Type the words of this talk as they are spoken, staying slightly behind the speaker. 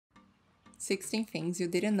16 Things You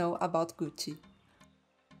Didn't Know About Gucci.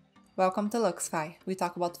 Welcome to Luxfy. We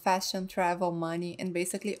talk about fashion, travel, money, and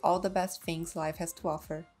basically all the best things life has to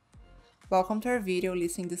offer. Welcome to our video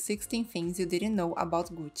listing the 16 things you didn't know about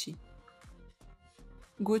Gucci.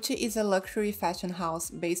 Gucci is a luxury fashion house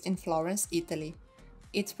based in Florence, Italy.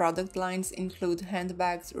 Its product lines include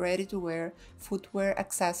handbags, ready-to-wear, footwear,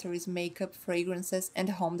 accessories, makeup, fragrances, and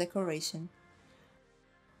home decoration.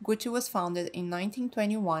 Gucci was founded in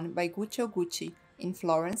 1921 by Guccio Gucci in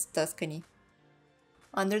Florence, Tuscany.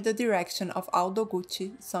 Under the direction of Aldo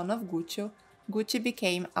Gucci, son of Guccio, Gucci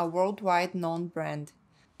became a worldwide known brand,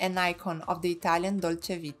 an icon of the Italian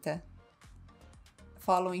Dolce Vita.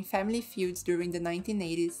 Following family feuds during the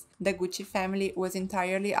 1980s, the Gucci family was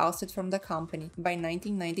entirely ousted from the company by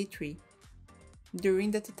 1993. During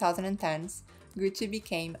the 2010s, Gucci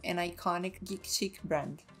became an iconic geek-chic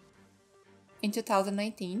brand. In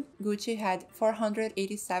 2019, Gucci had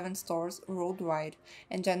 487 stores worldwide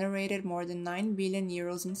and generated more than 9 billion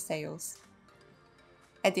euros in sales.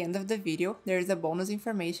 At the end of the video, there is a bonus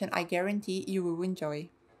information I guarantee you will enjoy.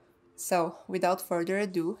 So, without further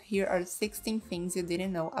ado, here are 16 things you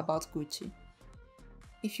didn't know about Gucci.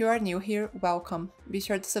 If you are new here, welcome. Be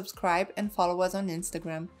sure to subscribe and follow us on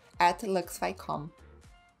Instagram @luxfy.com.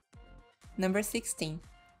 Number 16.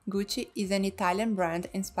 Gucci is an Italian brand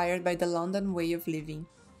inspired by the London way of living.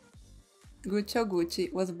 Guccio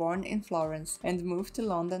Gucci was born in Florence and moved to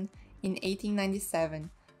London in 1897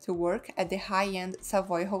 to work at the high-end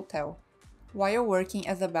Savoy Hotel. While working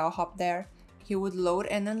as a bellhop there, he would load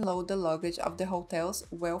and unload the luggage of the hotel's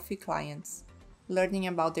wealthy clients, learning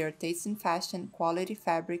about their taste in fashion, quality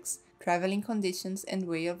fabrics, traveling conditions, and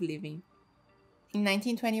way of living. In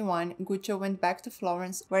 1921, Guccio went back to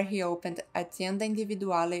Florence where he opened a tienda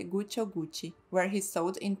individuale Guccio Gucci, where he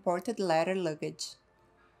sold imported leather luggage.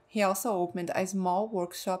 He also opened a small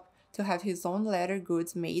workshop to have his own leather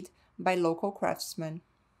goods made by local craftsmen.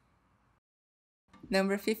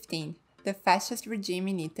 Number 15. The fascist regime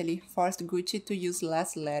in Italy forced Gucci to use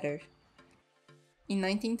less leather. In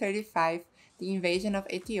 1935, the invasion of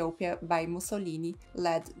Ethiopia by Mussolini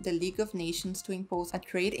led the League of Nations to impose a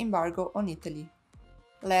trade embargo on Italy.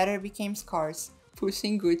 Leather became scarce,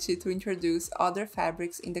 pushing Gucci to introduce other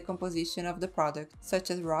fabrics in the composition of the product,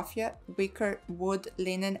 such as raffia, wicker, wood,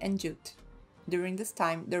 linen, and jute. During this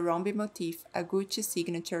time, the rhombi motif, a Gucci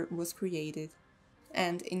signature, was created.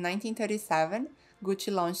 And in 1937,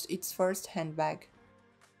 Gucci launched its first handbag.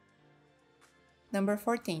 Number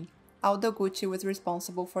 14. Aldo Gucci was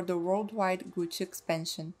responsible for the worldwide Gucci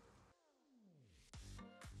expansion.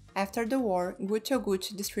 After the war, Guccio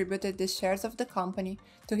Gucci distributed the shares of the company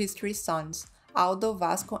to his three sons, Aldo,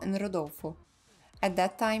 Vasco, and Rodolfo. At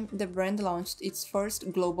that time, the brand launched its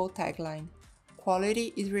first global tagline: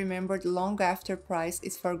 "Quality is remembered long after price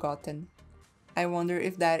is forgotten." I wonder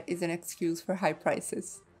if that is an excuse for high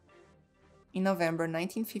prices. In November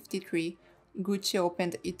 1953, Gucci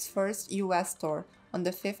opened its first US store on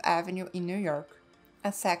the Fifth Avenue in New York.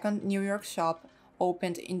 A second New York shop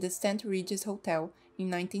opened in the St. Regis Hotel in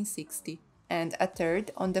 1960, and a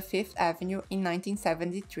third on the Fifth Avenue in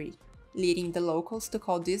 1973, leading the locals to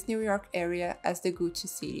call this New York area as the Gucci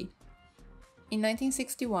City. In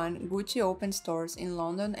 1961, Gucci opened stores in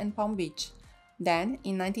London and Palm Beach. Then,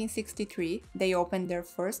 in 1963, they opened their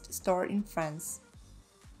first store in France.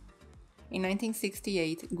 In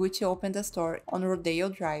 1968, Gucci opened a store on Rodeo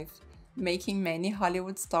Drive, making many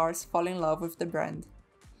Hollywood stars fall in love with the brand.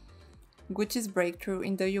 Gucci's breakthrough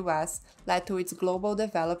in the US led to its global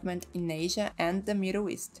development in Asia and the Middle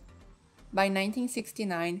East. By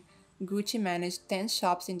 1969, Gucci managed 10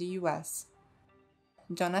 shops in the US.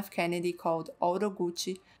 John F. Kennedy called Aldo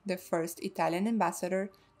Gucci the first Italian ambassador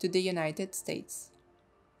to the United States.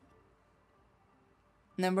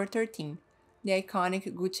 Number 13. The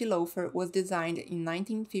iconic Gucci loafer was designed in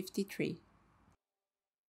 1953.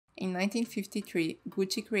 In 1953,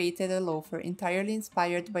 Gucci created a loafer entirely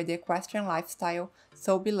inspired by the equestrian lifestyle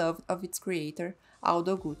so beloved of its creator,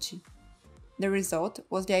 Aldo Gucci. The result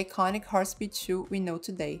was the iconic horse-bit shoe we know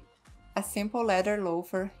today, a simple leather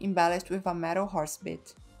loafer embellished with a metal horse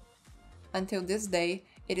bit. Until this day,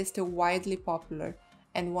 it is still widely popular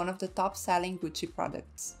and one of the top-selling Gucci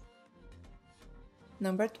products.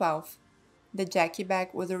 Number 12. The Jackie bag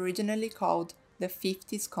was originally called the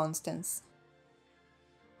 50s Constance.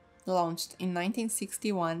 Launched in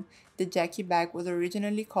 1961, the Jackie bag was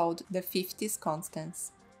originally called the 50s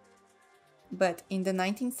Constance. But in the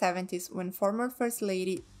 1970s, when former First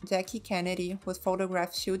Lady Jackie Kennedy was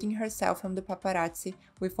photographed shielding herself from the paparazzi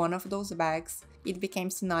with one of those bags, it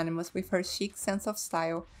became synonymous with her chic sense of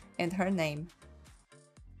style and her name.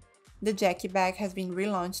 The Jackie bag has been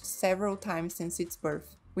relaunched several times since its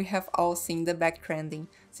birth. We have all seen the bag trending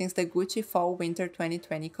since the Gucci Fall/Winter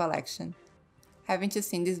 2020 collection. Haven't you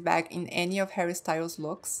seen this bag in any of Harry Styles'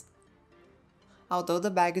 looks? Although the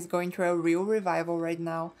bag is going through a real revival right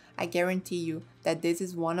now, I guarantee you that this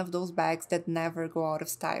is one of those bags that never go out of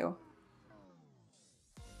style.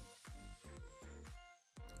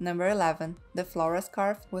 Number 11. The Flora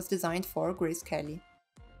scarf was designed for Grace Kelly.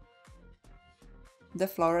 The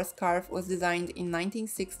Flora scarf was designed in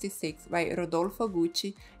 1966 by Rodolfo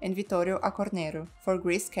Gucci and Vittorio Accornero for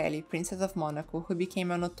Grace Kelly, Princess of Monaco, who became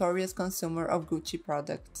a notorious consumer of Gucci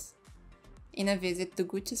products. In a visit to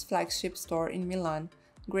Gucci's flagship store in Milan,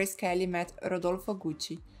 Grace Kelly met Rodolfo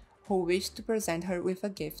Gucci, who wished to present her with a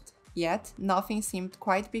gift. Yet, nothing seemed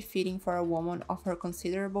quite befitting for a woman of her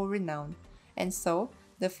considerable renown, and so,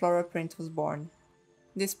 the Flora print was born.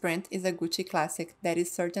 This print is a Gucci classic that is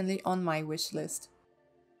certainly on my wish list.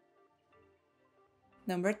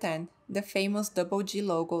 Number 10. The famous double G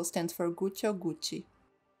logo stands for Guccio Gucci.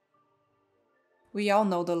 We all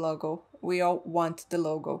know the logo. We all want the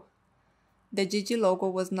logo. The GG logo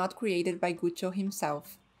was not created by Guccio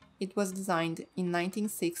himself. It was designed in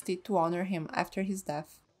 1960 to honor him after his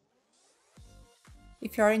death.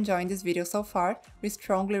 If you are enjoying this video so far, we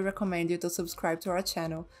strongly recommend you to subscribe to our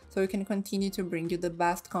channel so we can continue to bring you the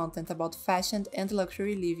best content about fashion and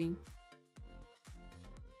luxury living.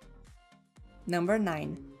 Number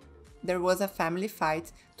 9. There was a family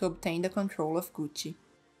fight to obtain the control of Gucci.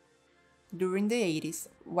 During the 80s,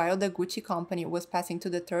 while the Gucci company was passing to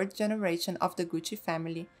the third generation of the Gucci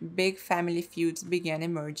family, big family feuds began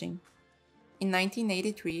emerging. In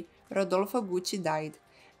 1983, Rodolfo Gucci died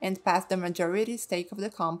and passed the majority stake of the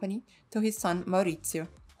company to his son Maurizio,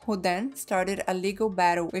 who then started a legal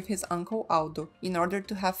battle with his uncle Aldo in order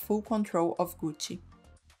to have full control of Gucci.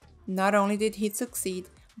 Not only did he succeed,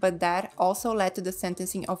 but that also led to the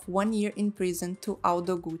sentencing of 1 year in prison to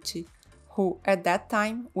Aldo Gucci, who at that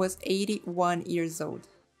time was 81 years old.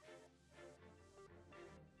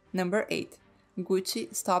 Number 8.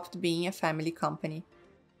 Gucci stopped being a family company.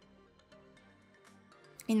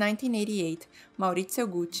 In 1988, Maurizio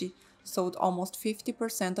Gucci sold almost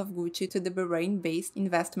 50% of Gucci to the Bahrain-based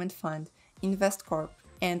investment fund, Investcorp,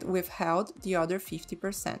 and withheld the other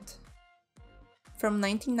 50%. From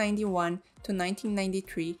 1991 to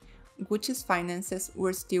 1993, Gucci's finances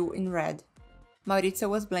were still in red. Maurizio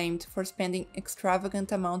was blamed for spending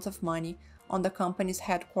extravagant amounts of money on the company's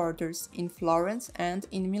headquarters in Florence and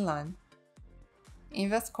in Milan.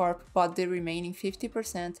 Investcorp bought the remaining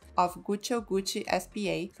 50% of Guccio Gucci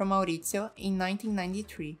SPA from Maurizio in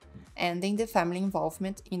 1993, ending the family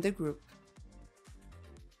involvement in the group.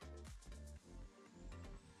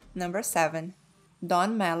 Number 7.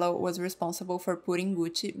 Don Mello was responsible for putting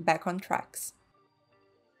Gucci back on tracks.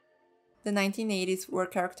 The 1980s were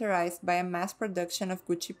characterized by a mass production of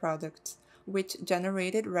Gucci products, which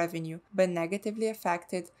generated revenue but negatively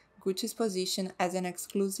affected Gucci's position as an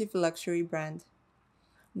exclusive luxury brand.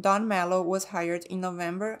 Don Mello was hired in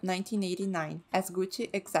November 1989 as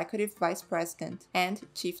Gucci Executive Vice President and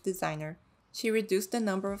Chief Designer. She reduced the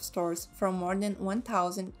number of stores from more than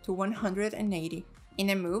 1,000 to 180, in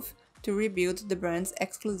a move to rebuild the brand's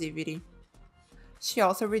exclusivity. She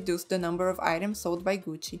also reduced the number of items sold by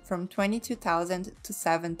Gucci from 22,000 to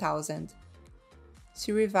 7,000.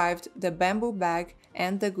 She revived the bamboo bag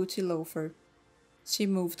and the Gucci loafer. She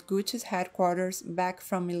moved Gucci's headquarters back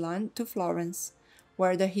from Milan to Florence,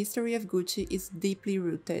 where the history of Gucci is deeply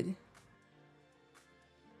rooted.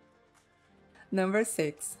 Number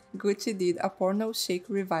 6. Gucci did a porno chic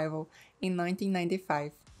revival in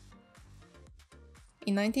 1995.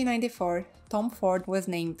 In 1994, Tom Ford was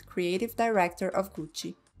named creative director of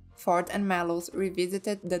Gucci. Ford and Mellows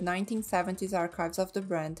revisited the 1970s archives of the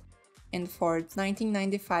brand, and Ford's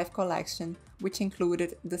 1995 collection, which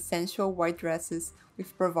included the sensual white dresses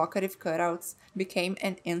with provocative cutouts, became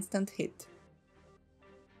an instant hit.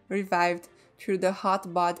 Revived through the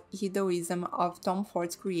hot bod hedonism of Tom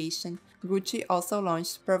Ford's creation, Gucci also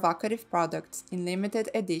launched provocative products in limited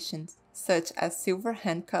editions, such as silver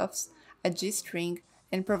handcuffs, a G-string,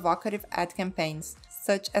 and provocative ad campaigns,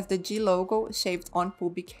 such as the G logo shaved on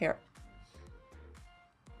pubic hair.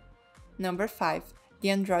 Number 5.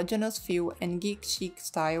 The androgynous feel and geek-chic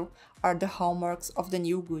style are the hallmarks of the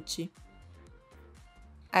new Gucci.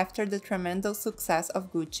 After the tremendous success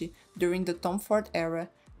of Gucci during the Tom Ford era,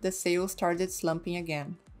 the sales started slumping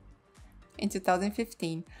again. In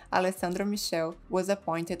 2015, Alessandro Michel was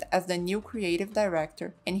appointed as the new creative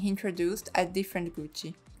director, and he introduced a different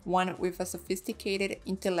Gucci, one with a sophisticated,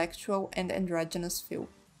 intellectual, and androgynous feel.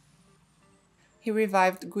 He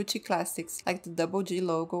revived Gucci classics like the double G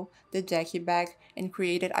logo, the Jackie bag, and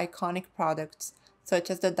created iconic products, such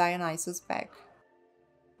as the Dionysus bag.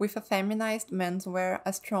 With a feminized menswear,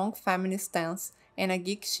 a strong feminist stance, and a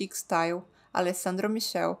geek-chic style, Alessandro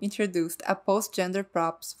Michel introduced a post-gender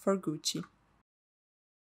props for Gucci.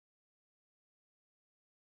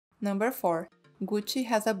 Number 4. Gucci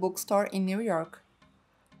has a bookstore in New York.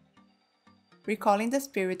 Recalling the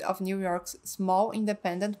spirit of New York's small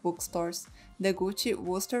independent bookstores, the Gucci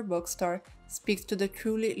Worcester bookstore speaks to the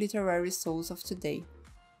truly literary souls of today.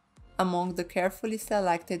 Among the carefully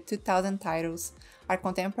selected 2,000 titles are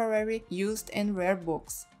contemporary, used and rare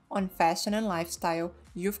books on fashion and lifestyle,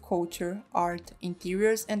 youth culture, art,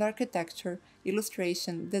 interiors and architecture,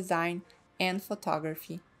 illustration, design, and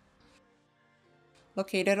photography.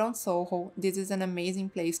 Located on Soho, this is an amazing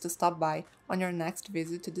place to stop by on your next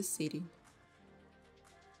visit to the city.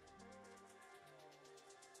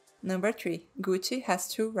 Number 3. Gucci has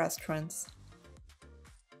 2 restaurants.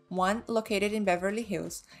 One located in Beverly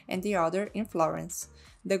Hills and the other in Florence.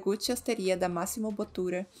 The Gucci Osteria da Massimo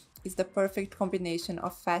Bottura is the perfect combination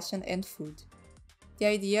of fashion and food. The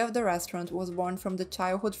idea of the restaurant was born from the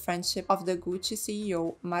childhood friendship of the Gucci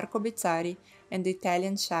CEO Marco Bizzarri and the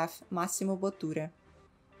Italian chef Massimo Bottura.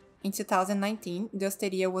 In 2019, the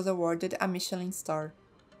Osteria was awarded a Michelin star.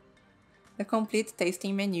 The complete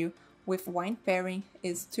tasting menu with wine pairing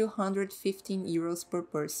is €215 per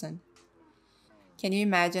person. Can you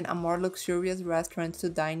imagine a more luxurious restaurant to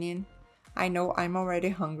dine in? I know I'm already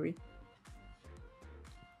hungry.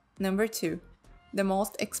 Number 2. The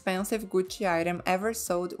most expensive Gucci item ever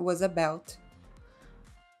sold was a belt.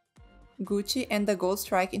 Gucci and the Gold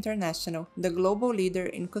Strike International, the global leader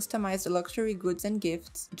in customized luxury goods and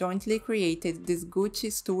gifts, jointly created this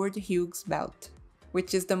Gucci Stuart Hughes belt,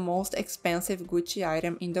 which is the most expensive Gucci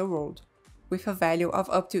item in the world, with a value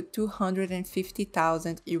of up to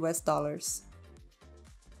 $250,000.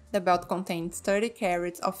 The belt contains 30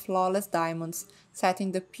 carats of flawless diamonds set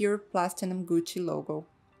in the pure platinum Gucci logo.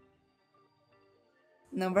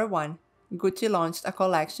 Number 1. Gucci launched a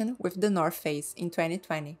collection with the North Face in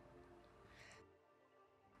 2020.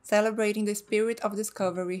 Celebrating the spirit of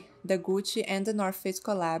discovery, the Gucci and the North Face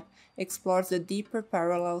collab explores the deeper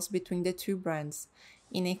parallels between the two brands,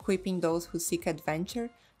 in equipping those who seek adventure,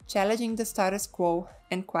 challenging the status quo,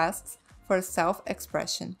 and quests for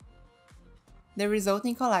self-expression. The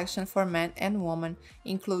resulting collection for men and women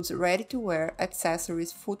includes ready-to-wear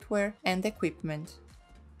accessories, footwear, and equipment.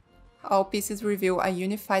 All pieces reveal a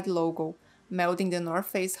unified logo, melding the North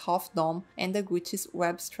Face half dome and the Gucci's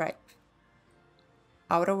web stripe.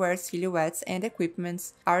 Outerwear silhouettes and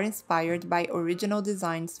equipments are inspired by original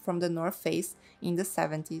designs from the North Face in the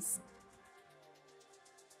 70s.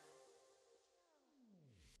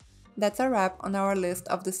 That's a wrap on our list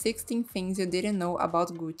of the 16 things you didn't know about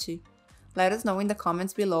Gucci. Let us know in the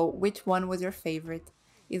comments below which one was your favorite.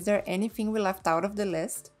 Is there anything we left out of the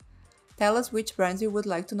list? Tell us which brands you would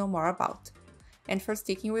like to know more about. And for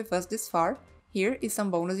sticking with us this far, here is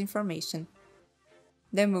some bonus information.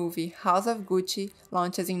 The movie House of Gucci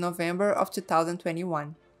launches in November of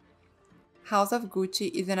 2021. House of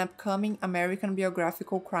Gucci is an upcoming American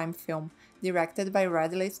biographical crime film directed by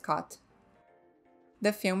Ridley Scott.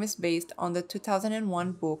 The film is based on the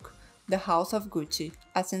 2001 book The House of Gucci,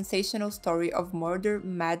 a sensational story of murder,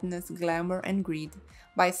 madness, glamour, and greed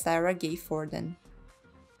by Sarah Gay Forden.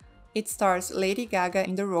 It stars Lady Gaga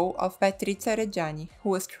in the role of Patrizia Reggiani, who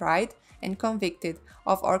was tried and convicted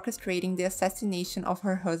of orchestrating the assassination of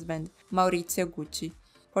her husband, Maurizio Gucci,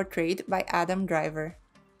 portrayed by Adam Driver.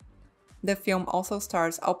 The film also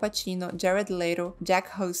stars Al Pacino, Jared Leto, Jack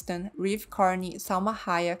Huston, Reeve Carney, Salma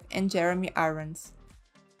Hayek, and Jeremy Irons.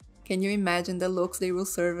 Can you imagine the looks they will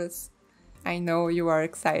serve us? I know you are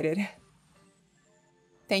excited.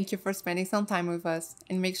 Thank you for spending some time with us,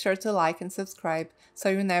 and make sure to like and subscribe so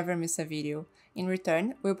you never miss a video. In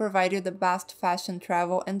return, we'll provide you the best fashion,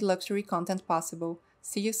 travel, and luxury content possible.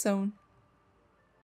 See you soon!